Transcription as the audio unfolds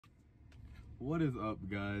What is up,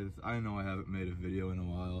 guys? I know I haven't made a video in a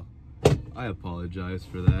while. I apologize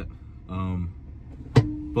for that.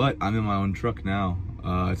 But I'm in my own truck now.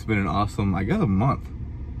 It's been an awesome, I guess, a month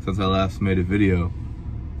since I last made a video.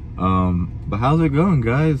 But how's it going,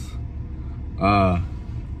 guys? I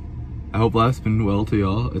hope life's been well to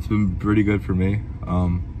y'all. It's been pretty good for me.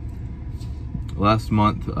 Last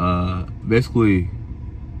month, basically,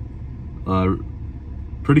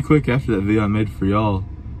 pretty quick after that video I made for y'all,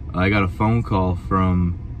 I got a phone call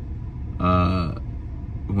from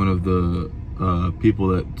one of the people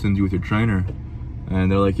that sends you with your trainer,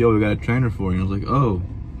 and they're like, yo, we got a trainer for you. And I was like, oh,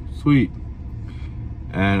 sweet.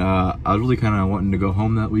 And I was really kind of wanting to go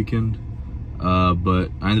home that weekend, but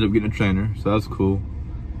I ended up getting a trainer, so that was cool.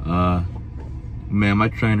 Man, my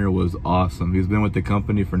trainer was awesome. He's been with the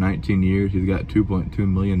company for 19 years. He's got 2.2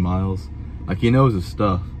 million miles. Like, he knows his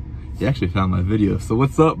stuff. He actually found my video. So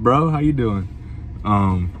what's up, bro? How you doing?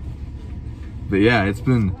 But yeah, it's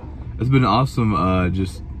been awesome.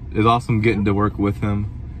 It's awesome getting to work with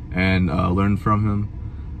him and learn from him.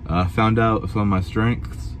 Found out some of my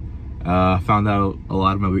strengths. Found out a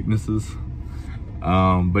lot of my weaknesses.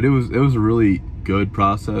 But it was a really good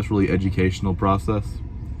process, really educational process.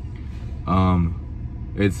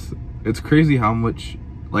 It's crazy how much,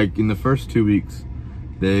 like, in the first 2 weeks,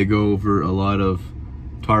 they go over a lot of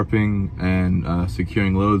tarping and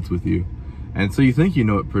securing loads with you. And so you think you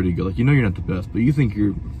know it pretty good. Like, you know you're not the best, but you think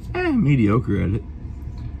you're mediocre at it.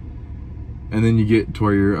 And then you get to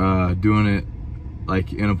where you're doing it,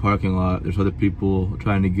 like, in a parking lot. There's other people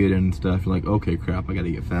trying to get in and stuff. You're like, okay, crap, I gotta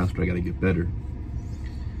get faster, I gotta get better.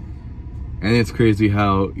 And it's crazy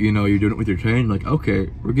how, you know, you're doing it with your trainer, like, okay,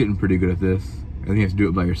 we're getting pretty good at this. And then you have to do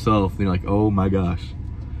it by yourself, and you're like, oh my gosh.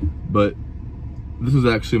 But this is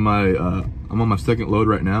actually my, I'm on my second load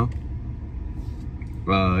right now.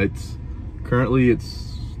 It's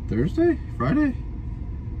Thursday? Friday?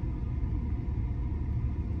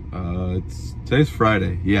 Today's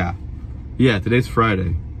Friday, yeah. Yeah, today's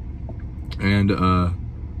Friday. And, I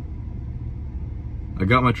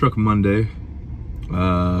got my truck Monday.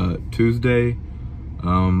 Tuesday,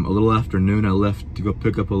 a little afternoon, I left to go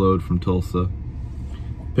pick up a load from Tulsa.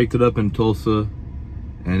 Picked it up in Tulsa,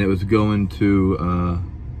 and it was going to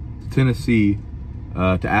Tennessee,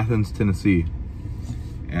 to Athens, Tennessee.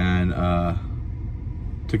 And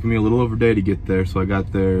took me a little over a day to get there, so I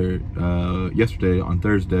got there yesterday on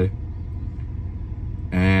Thursday.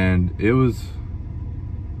 And it was,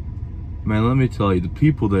 man, let me tell you, the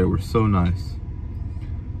people there were so nice.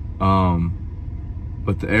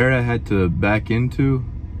 But the area I had to back into,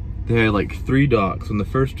 they had like 3 docks, and the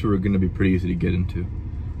first 2 were gonna be pretty easy to get into.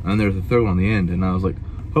 And there's a 3rd one on the end, and I was like,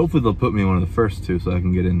 hopefully they'll put me in one of the first 2 so I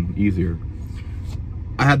can get in easier.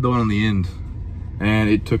 I had the one on the end, and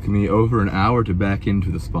it took me over an hour to back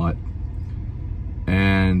into the spot.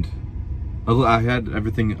 And I had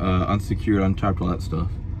everything unsecured, untarped, all that stuff.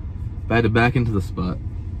 But I had to back into the spot.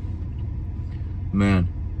 Man,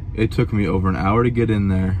 it took me over an hour to get in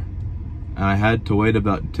there. And I had to wait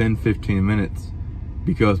about 10-15 minutes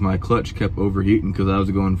because my clutch kept overheating because I was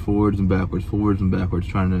going forwards and backwards,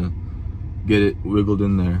 trying to get it wiggled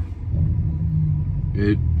in there.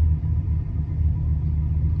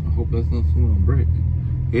 I hope that's not someone on break.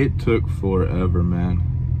 It took forever, man.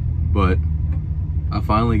 But I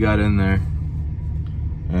finally got in there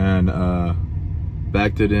and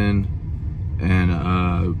backed it in, and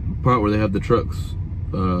part where they have the trucks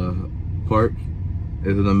parked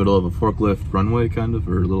is in the middle of a forklift runway, kind of,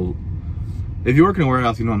 or a little, if you work in a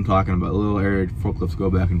warehouse, you know what I'm talking about, a little area forklifts go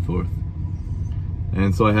back and forth.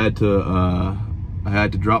 And so I had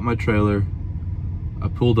to drop my trailer. I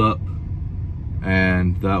pulled up,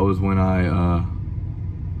 and that was when I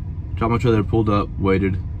dropped my trailer, pulled up,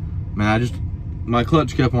 waited. Man, my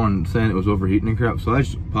clutch kept on saying it was overheating and crap, so I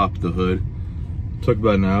just popped the hood. It took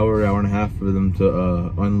about an hour and a half for them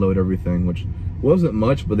to unload everything, which wasn't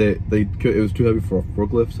much, but it was too heavy for a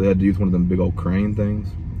forklift, so they had to use one of them big old crane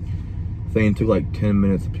things. Thing took like 10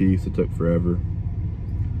 minutes a piece. It took forever.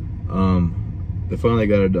 They finally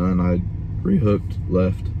got it done. I rehooked,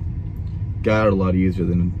 left. Got it a lot easier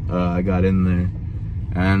than I got in there.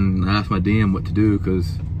 And I asked my DM what to do,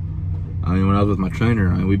 because I mean, when I was with my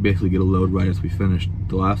trainer, we basically get a load right as we finished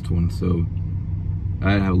the last one, so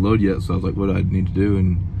I didn't have a load yet, so I was like, what do I need to do?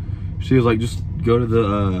 And she was like, just go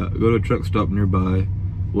to a truck stop nearby.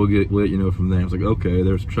 We'll let you know from there. I was like, okay.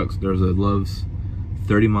 There's a Love's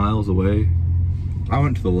 30 miles away. I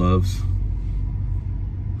went to the Love's.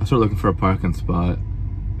 I started looking for a parking spot,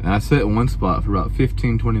 and I sat in one spot for about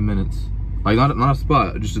 15-20 minutes. Like, not a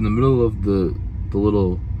spot, just in the middle of the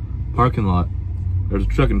little parking lot. There's a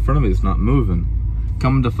truck in front of me that's not moving.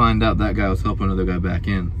 Coming to find out, that guy was helping another guy back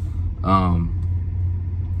in.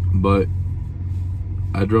 But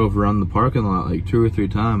I drove around the parking lot like 2 or 3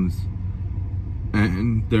 times,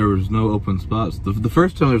 and there was no open spots. The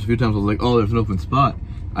first time, there's a few times I was like, oh, there's an open spot.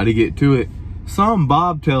 I didn't get to it. Some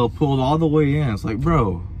bobtail pulled all the way in. It's like,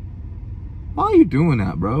 bro, why are you doing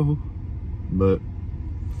that, bro? But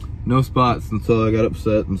no spots, and so I got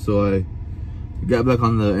upset, and so I got back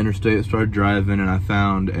on the interstate, started driving, and I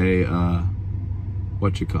found a a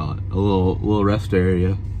little rest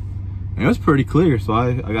area, and it was pretty clear, so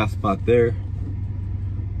I got a spot there.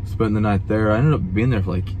 Spent the night there. I ended up being there for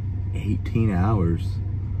like 18 hours.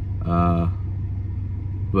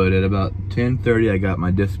 But at about 10:30, I got my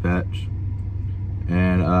dispatch,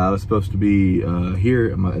 and I was supposed to be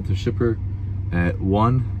here at the shipper at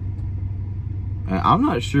 1. And I'm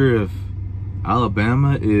not sure if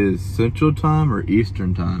Alabama is Central Time or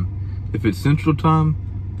Eastern Time. If it's Central Time,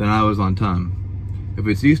 then I was on time. If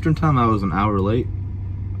it's Eastern Time, I was an hour late.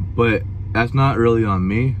 But that's not really on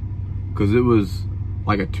me, because it was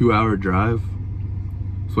like a 2-hour drive.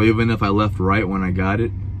 So even if I left right when I got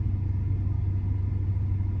it,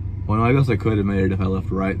 well, no, I guess I could have made it if I left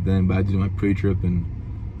right then, but I had to do my pre-trip and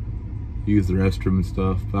use the restroom and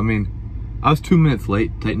stuff. But, I mean, I was 2 minutes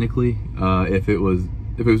late technically. If it was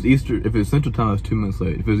Central Time, I was 2 minutes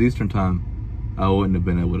late. If it was Eastern Time, I wouldn't have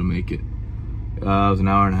been able to make it. I was an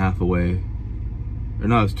hour and a half away. Or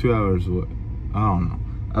no, it was 2 hours away. I don't know.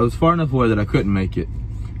 I was far enough away that I couldn't make it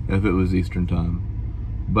if it was Eastern Time.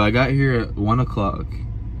 But I got here at 1 o'clock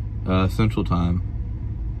Central Time,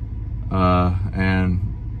 and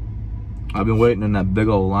I've been waiting in that big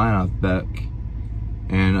old line out back,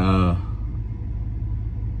 and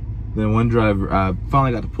then one driver, I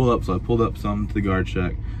finally got to pull up, so I pulled up some to the guard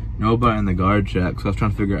shack. Nobody in the guard shack, so I was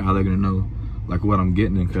trying to figure out how they're gonna know like what I'm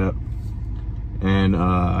getting and crap. And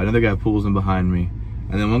another guy pulls in behind me,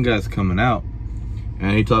 and then one guy's coming out,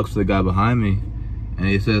 and he talks to the guy behind me, and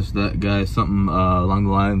he says to that guy something along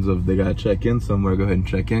the lines of, they gotta check in somewhere, go ahead and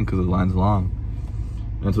check in because the line's long.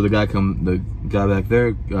 And so the guy back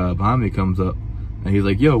there behind me comes up, and he's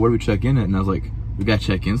like, yo, where do we check in at? And I was like, we gotta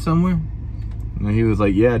check in somewhere? And he was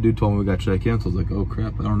like, yeah, dude told me we gotta check in. So I was like, oh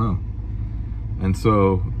crap, I don't know. And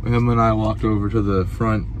so him and I walked over to the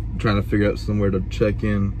front, trying to figure out somewhere to check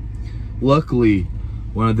in. Luckily,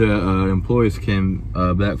 one of the employees came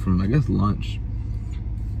back from, I guess, lunch.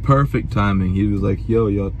 Perfect timing. He was like, yo,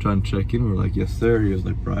 y'all trying to check in? We were like, yes sir. He was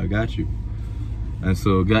like, bro, I got you. And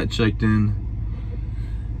so got checked in.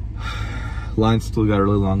 Line still got a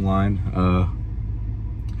really long line.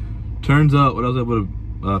 Turns out what I was able to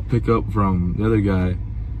pick up from the other guy,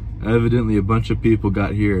 evidently a bunch of people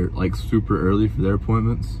got here like super early for their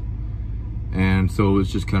appointments, and so it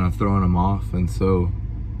was just kind of throwing them off. And so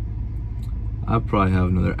I probably have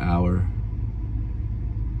another hour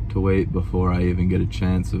to wait before I even get a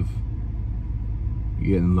chance of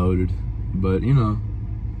getting loaded. But you know,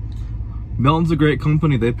 Melton's a great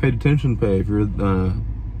company. They pay detention pay.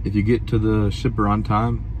 If you get to the shipper on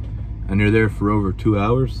time and you're there for over 2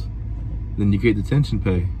 hours, then you get detention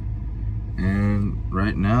pay. And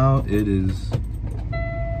right now it is,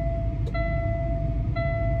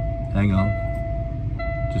 hang on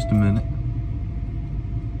just a minute,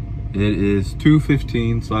 it is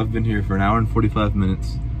 2:15, so I've been here for an hour and 45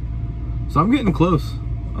 minutes, so I'm getting close.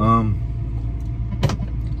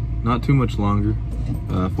 Not too much longer,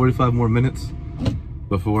 45 more minutes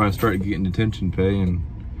before I start getting detention pay. And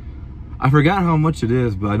I forgot how much it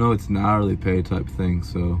is, but I know it's an hourly pay type thing,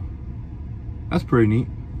 so that's pretty neat.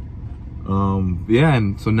 Yeah,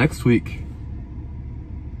 and so next week,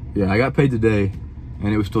 yeah, I got paid today,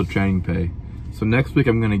 and it was still training pay. So next week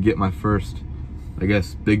I'm gonna get my first, I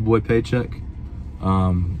guess, big boy paycheck.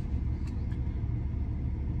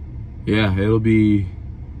 Yeah, it'll be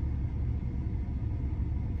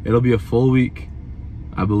a full week,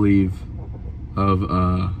 I believe, of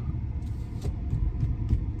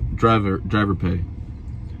driver pay,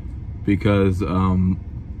 because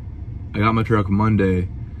I got my truck Monday,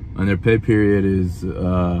 and their pay period is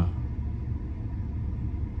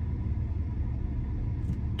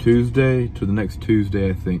Tuesday to the next Tuesday,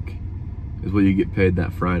 I think, is what you get paid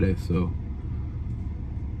that Friday. So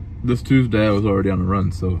this Tuesday I was already on a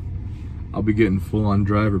run, so I'll be getting full-on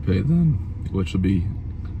driver pay then, which will be,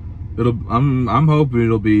 I'm hoping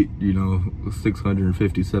it'll be, you know,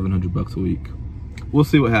 650, 700 bucks a week. We'll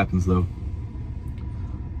see what happens though.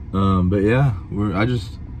 But yeah, I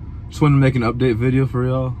just wanted to make an update video for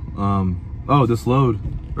y'all. Oh, this load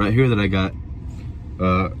right here that I got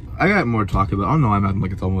more to talk about. I don't know, I'm acting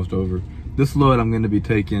like it's almost over. This load I'm going to be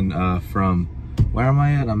taking from, where am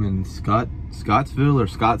I at? I'm in Scottsville or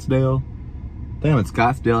Scottsdale, think I'm in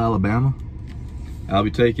Scottsdale, Alabama. I'll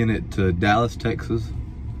be taking it to Dallas, Texas.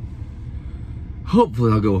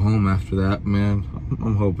 Hopefully I'll go home after that, man.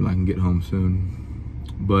 I'm hoping I can get home soon.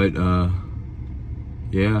 But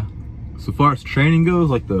yeah. So far as training goes,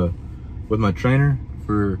 like with my trainer,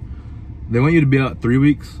 they want you to be out 3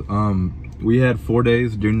 weeks. We had 4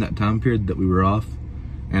 days during that time period that we were off,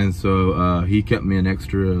 and so he kept me an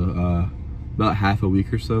extra about half a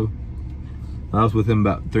week or so. I was with him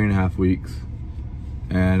about 3.5 weeks,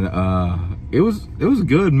 and it was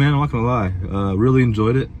good, man. I'm not gonna lie. Really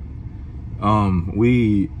enjoyed it.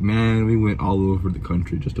 We went all over the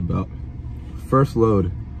country, just about. First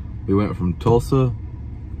load, we went from Tulsa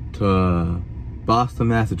to Boston,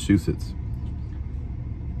 Massachusetts.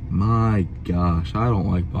 My gosh, I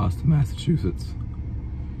don't like Boston, Massachusetts.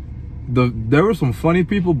 There were some funny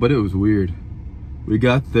people, but it was weird. We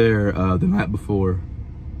got there the night before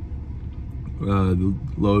the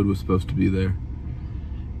load was supposed to be there,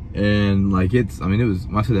 and like it was,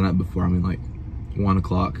 when I say the night before, I mean like 1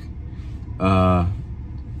 o'clock. Man,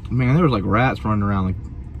 there was like rats running around. Like,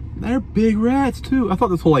 they're big rats too. I thought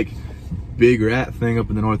this whole like big rat thing up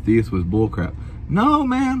in the Northeast was bullcrap. No,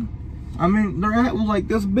 man. I mean, the rat was like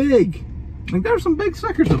this big. Like, there's some big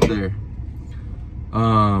suckers up there.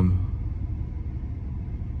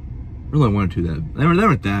 Really one or two that they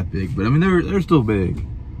weren't that big, but I mean they're still big.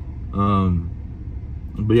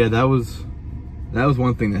 But yeah, that was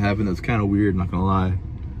one thing that happened that's kind of weird, not gonna lie.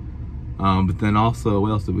 But then also,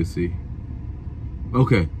 what else did we see?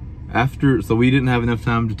 Okay, so we didn't have enough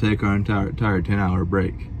time to take our entire 10-hour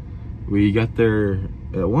break. We got there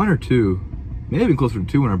at 1 or 2, maybe even closer to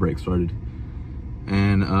 2 when our break started.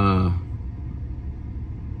 And the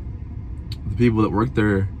people that worked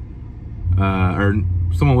there, or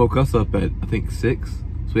someone woke us up at, I think, 6.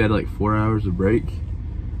 So we had like 4 hours of break.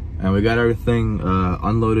 And we got everything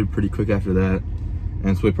unloaded pretty quick after that.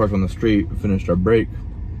 And so we parked on the street and finished our break.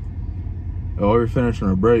 While we were finishing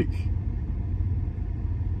our break,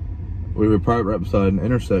 we were parked right beside an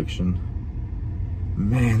intersection.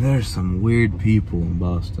 Man, there's some weird people in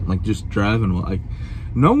Boston. Like, just driving, like,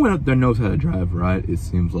 no one up there knows how to drive right, it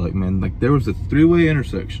seems like, man. Like, there was a 3-way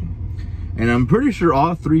intersection. And I'm pretty sure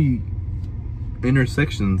all 3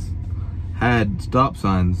 intersections had stop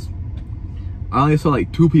signs. I only saw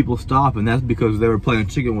like 2 people stop, and that's because they were playing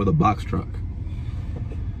chicken with a box truck.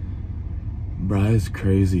 Bruh, it's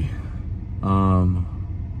crazy.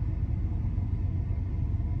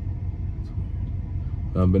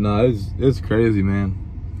 But no, it's crazy, man.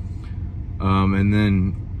 And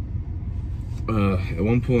then at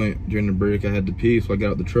one point during the break, I had to pee, so I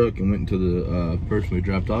got out the truck and went to the person we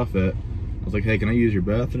dropped off at. I was like, "Hey, can I use your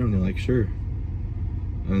bathroom?" And they're like, "Sure."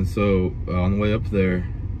 And so on the way up there,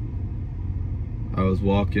 I was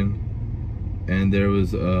walking, and there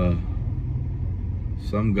was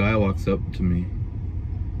some guy walks up to me,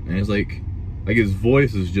 and he's like his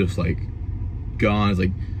voice is just like gone. He's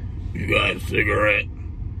like, "You got a cigarette?"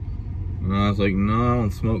 And I was like, "No, I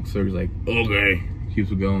don't smoke, sir." He's like, "Okay."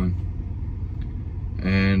 Keeps going.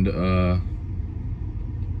 And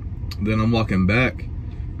then I'm walking back,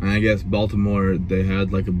 and I guess Baltimore, they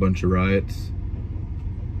had like a bunch of riots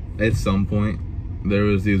at some point. There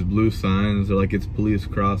was these blue signs, they're like, it's police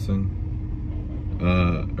crossing,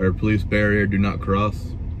 or police barrier, do not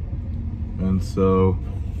cross. And so,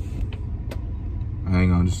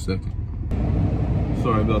 hang on just a second.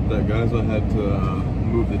 Sorry about that, guys. I had to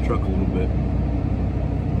move the truck a little bit.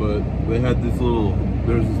 But they had this little,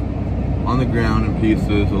 there's on the ground in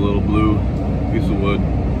pieces, a little blue piece of wood.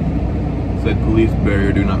 It said police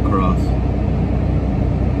barrier, do not cross.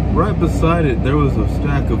 Right beside it, there was a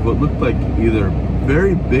stack of what looked like either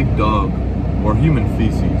very big dog or human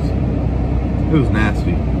feces. It was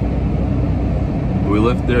nasty. We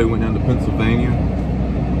left there, we went down to Pennsylvania,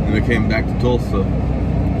 and we came back to Tulsa.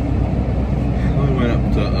 We went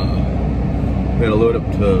up to, we had a load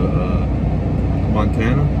up to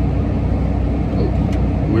Montana.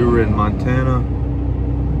 We were in Montana,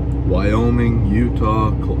 Wyoming,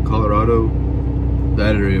 Utah, Colorado,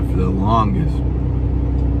 that area for the longest.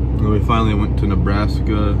 And we finally went to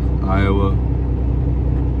Nebraska, Iowa.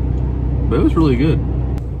 But it was really good.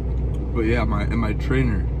 But yeah, my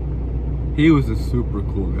trainer, he was a super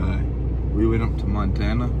cool guy. We went up to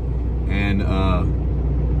Montana, and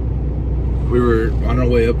we were on our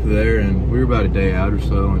way up there, and we were about a day out or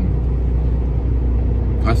so, and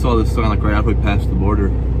I saw this sign like right after we passed the border.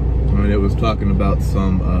 I mean, it was talking about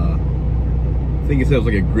some, I think it said it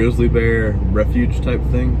was like a grizzly bear refuge type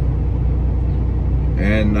thing.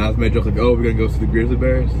 And I was made a joke like, "Oh, we're gonna go see the grizzly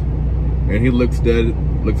bears." And he looks me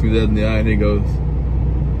dead in the eye, and he goes,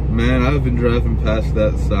 "Man, I've been driving past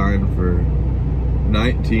that sign for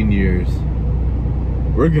 19 years.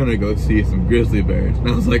 We're gonna go see some grizzly bears. And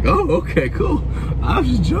I was like, oh, okay, cool. I was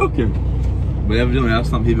just joking. But evidently that's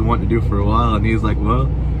something he'd been wanting to do for a while, and he's like, well,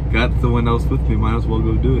 got someone else with me, might as well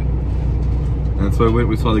go do it. And so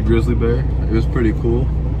we saw the grizzly bear. It was pretty cool.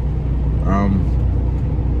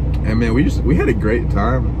 And man, we had a great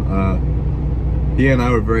time. He and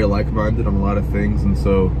I were very like-minded on a lot of things, and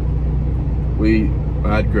so we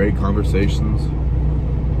had great conversations.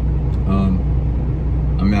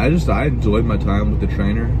 I mean, I enjoyed my time with the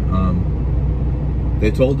trainer.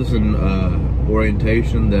 They told us in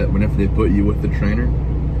orientation that whenever they put you with the trainer,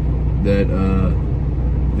 that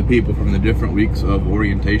the people from the different weeks of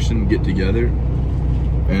orientation get together,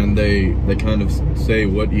 and they kind of say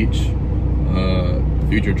what each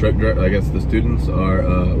future truck driver, I guess the students are,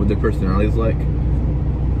 what their personalities like,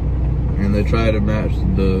 and they try to match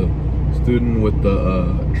the student with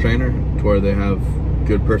the trainer to where they have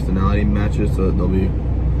good personality matches, so that they'll be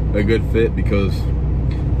a good fit. Because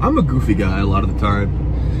I'm a goofy guy a lot of the time.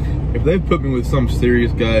 If they put me with some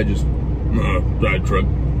serious guy, just drive truck,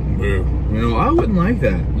 you know, I wouldn't like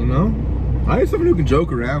that. You know, I need someone who can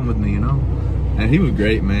joke around with me. You know, and he was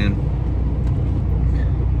great, man.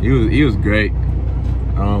 He was great.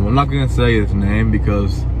 I'm not gonna say his name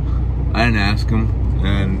because I didn't ask him,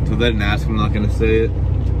 and since I didn't ask him, I'm not gonna say it.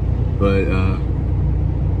 But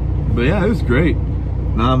yeah, it was great.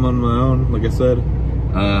 Now I'm on my own, like I said.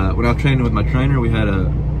 When I was training with my trainer, we had a,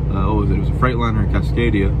 what was it? It was a Freightliner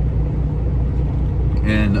Cascadia.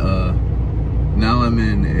 And now I'm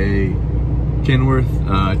in a Kenworth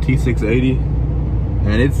T680.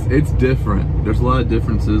 And it's different. There's a lot of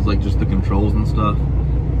differences, like just the controls and stuff.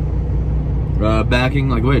 Backing,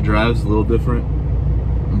 like the way it drives is a little different.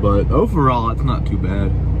 But overall, it's not too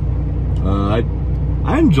bad.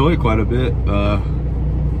 I enjoy it quite a bit.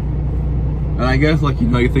 And I guess, like, you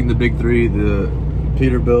know, you think the big three, the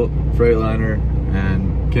Peterbilt, Freightliner,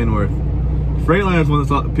 and Kenworth. Freightliner is one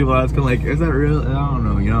that people ask, kind of like, is that real? I don't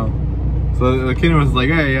know, you know. So the Kenworth is like,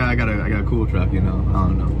 hey, yeah, I got a cool truck, you know. I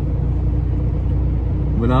don't know.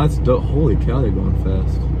 But now it's dope. Holy cow, they're going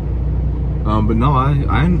fast. But no,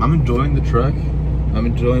 I'm enjoying the truck. I'm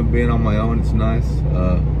enjoying being on my own. It's nice.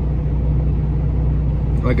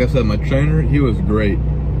 Like I said, my trainer, he was great.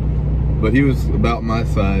 But he was about my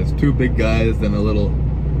size. Two big guys and a little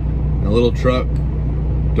truck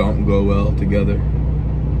don't go well together.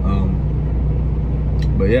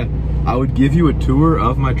 But yeah, I would give you a tour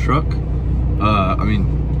of my truck. I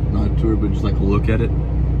mean, not a tour, but just like a look at it.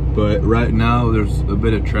 But right now there's a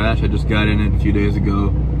bit of trash. I just got in it a few days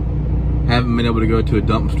ago. Haven't been able to go to a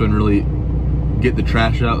dumpster and really get the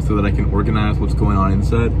trash out so that I can organize what's going on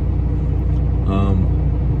inside.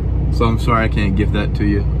 So I'm sorry I can't give that to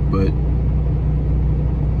you, but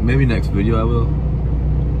maybe next video I will.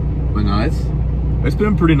 But no, it's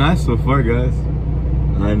been pretty nice so far, guys.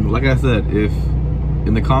 And like I said, if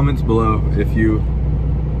in the comments below, if you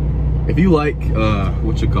like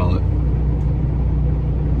what you call it,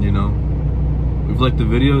 you know, if you like the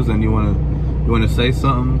videos and you wanna say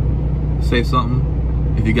something, say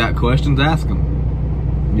something. If you got questions, ask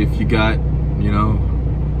them. If you got, you know,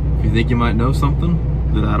 if you think you might know something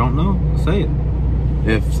that I don't know, say it.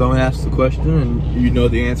 If someone asks a question and you know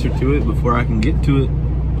the answer to it before I can get to it,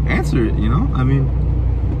 answer it, you know? I mean,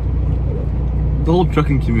 the whole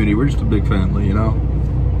trucking community, we're just a big family, you know?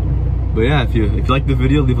 But yeah, if you like the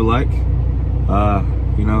video, leave a like.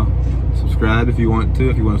 You know, subscribe if you want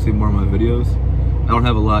to see more of my videos. I don't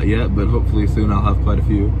have a lot yet, but hopefully soon I'll have quite a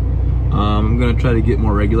few. I'm gonna try to get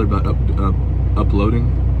more regular about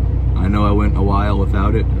uploading. I know I went a while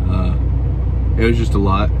without it. It was just a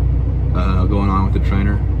lot going on with the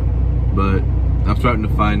trainer, but I'm starting to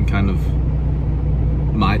find kind of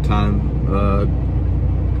my time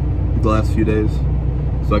the last few days,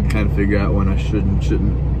 so I can kind of figure out when I should and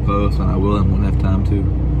shouldn't post, and I will and won't have time to,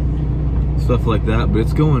 stuff like that. But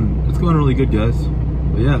it's going really good, guys.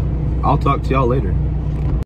 But yeah, I'll talk to y'all later.